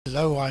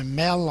Hello, I'm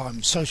Mel.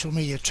 I'm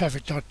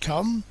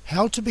socialmediatraffic.com.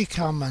 How to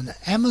become an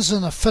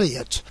Amazon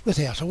affiliate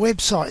without a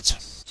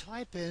website.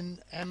 Type in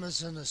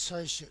Amazon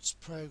Associates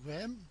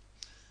Program,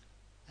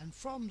 and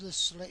from this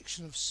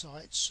selection of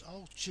sites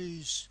I'll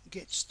choose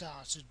Get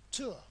Started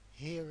Tour.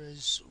 Here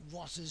is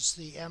what is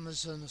the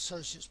Amazon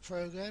Associates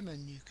Program,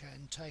 and you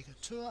can take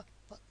a tour,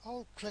 but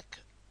I'll click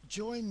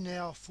Join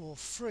Now for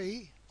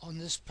free. On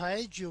this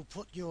page you'll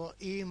put your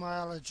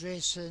email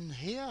address in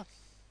here.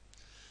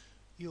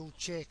 You'll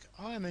check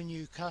I'm a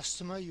new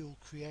customer, you'll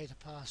create a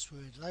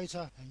password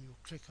later, and you'll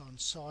click on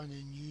sign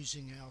in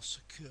using our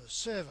secure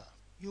server.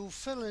 You'll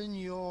fill in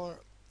your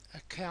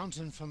account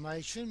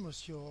information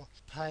with your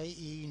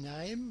payee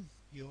name,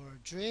 your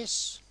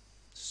address,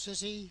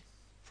 city,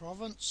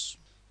 province,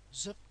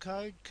 zip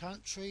code,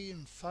 country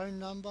and phone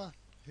number,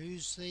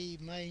 who's the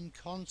main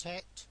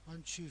contact.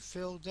 Once you've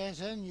filled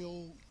that in,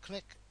 you'll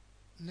click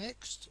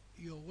next,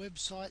 your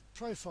website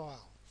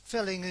profile.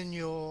 Filling in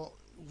your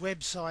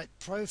website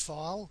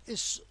profile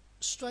is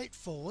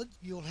straightforward.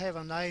 You'll have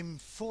a name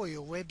for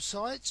your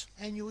website,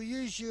 and you'll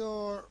use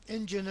your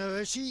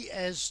ingenuity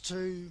as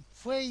to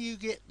where you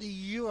get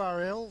the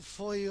URL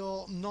for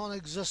your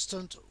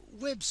non-existent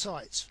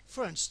website.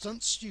 For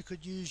instance, you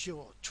could use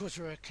your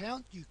Twitter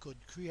account, you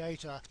could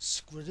create a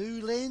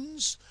Squidoo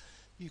lens,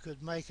 you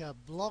could make a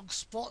blog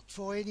spot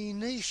for any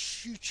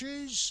niche you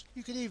choose,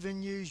 you could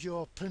even use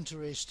your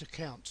Pinterest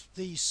account.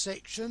 These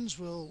sections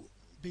will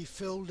be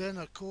filled in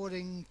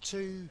according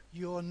to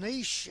your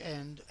niche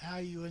and how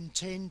you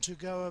intend to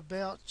go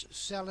about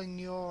selling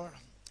your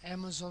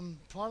Amazon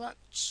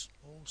products.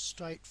 All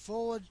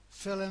straightforward.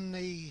 Fill in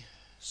the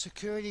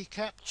security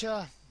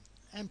captcha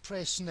and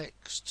press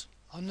next.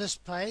 On this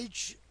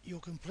page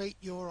you'll complete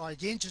your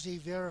identity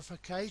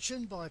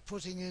verification by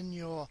putting in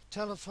your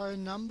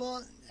telephone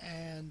number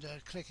and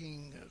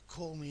clicking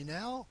Call Me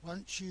Now.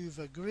 Once you've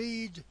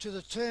agreed to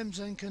the terms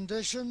and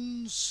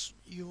conditions,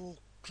 you'll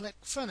click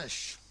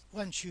Finish.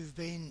 Once you've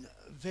been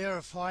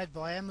verified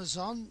by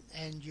Amazon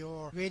and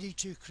you're ready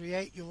to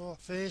create your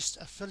first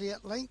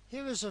affiliate link,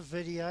 here is a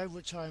video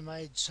which I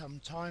made some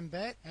time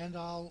back, and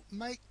I'll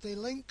make the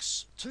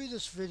links to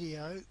this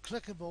video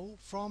clickable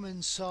from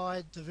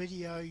inside the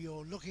video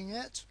you're looking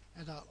at,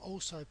 and I'll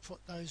also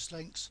put those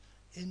links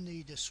in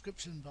the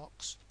description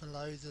box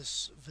below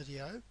this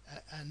video.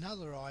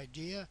 Another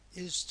idea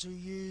is to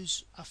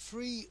use a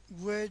free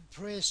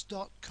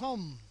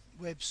WordPress.com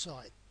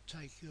website.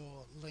 Take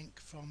your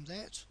link from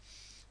that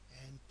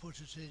and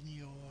put it in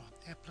your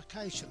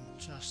application,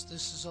 just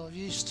this is of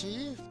use to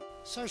you.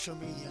 Social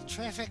Media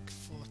Traffic,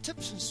 for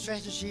tips and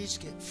strategies,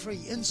 get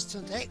free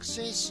instant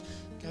access.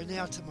 Go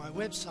now to my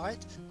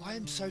website,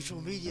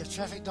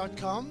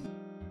 imsocialmediatraffic.com.